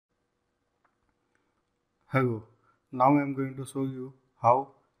Hello, now I am going to show you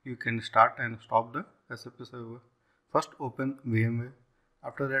how you can start and stop the SAP server. First open VMware,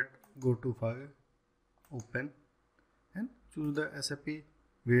 after that go to File, Open and choose the SAP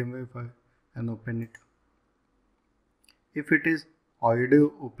VMware file and open it. If it is already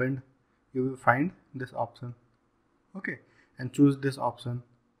opened, you will find this option. Okay, and choose this option,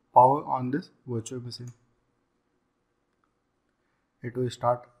 Power on this virtual machine. It will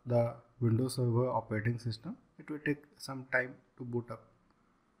start the Windows Server operating system. It will take some time to boot up.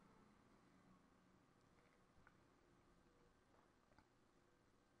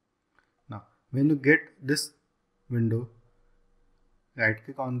 Now, when you get this window, right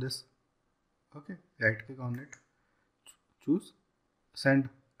click on this. Okay, right click on it. Choose Send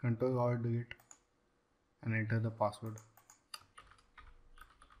Control or Delete and enter the password.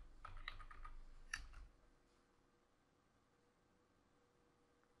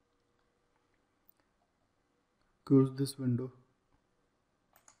 Close this window.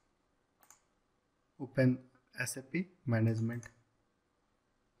 Open SAP Management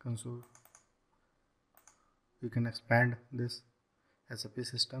Console. You can expand this SAP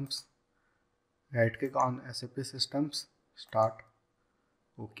Systems. Right click on SAP Systems, Start,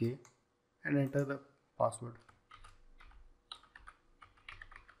 OK, and enter the password.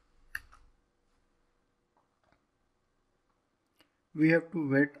 We have to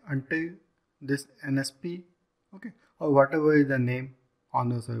wait until this NSP, okay, or whatever is the name on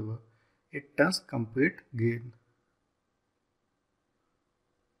the server, it turns complete green.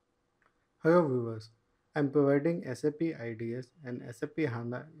 Hello viewers, I am providing SAP IDES and SAP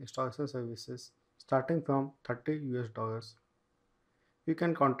HANA installation services starting from $30. You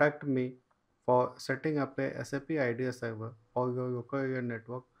can contact me for setting up a SAP IDES server for your local area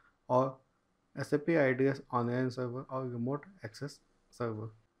network or SAP IDES online server or remote access server.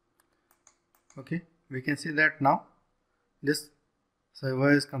 Okay, we can see that now this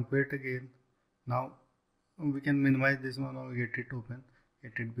server is complete again. Now we can minimize this one or get it open,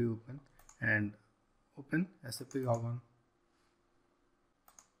 let it be open and open SAP login.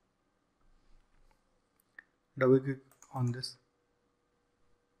 Double click on this.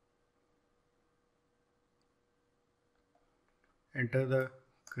 Enter the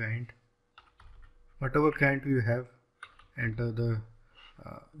client, whatever client you have, enter the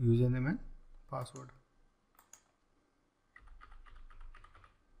username and password.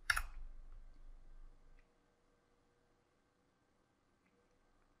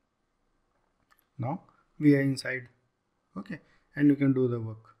 Now we are inside, okay, and you can do the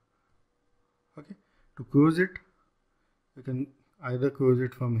work. Okay, to close it, you can either close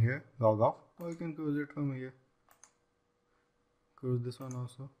it from here, log off, or you can close it from here. Close this one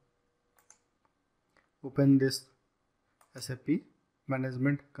also. Open this SAP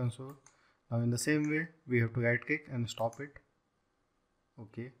Management Console. Now in the same way, we have to right click and stop it.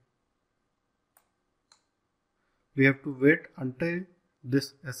 Okay. We have to wait until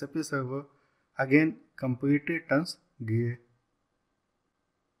this SAP server again completely turns gray.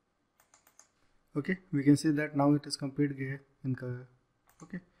 Okay, we can see that now it is complete gray in color.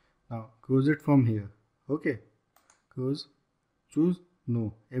 Okay, now close it from here. Okay, close, choose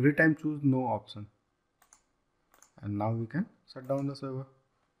no. Every time choose no option. And now we can shut down the server.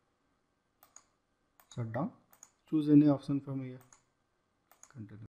 Shut down, choose any option from here. Continue.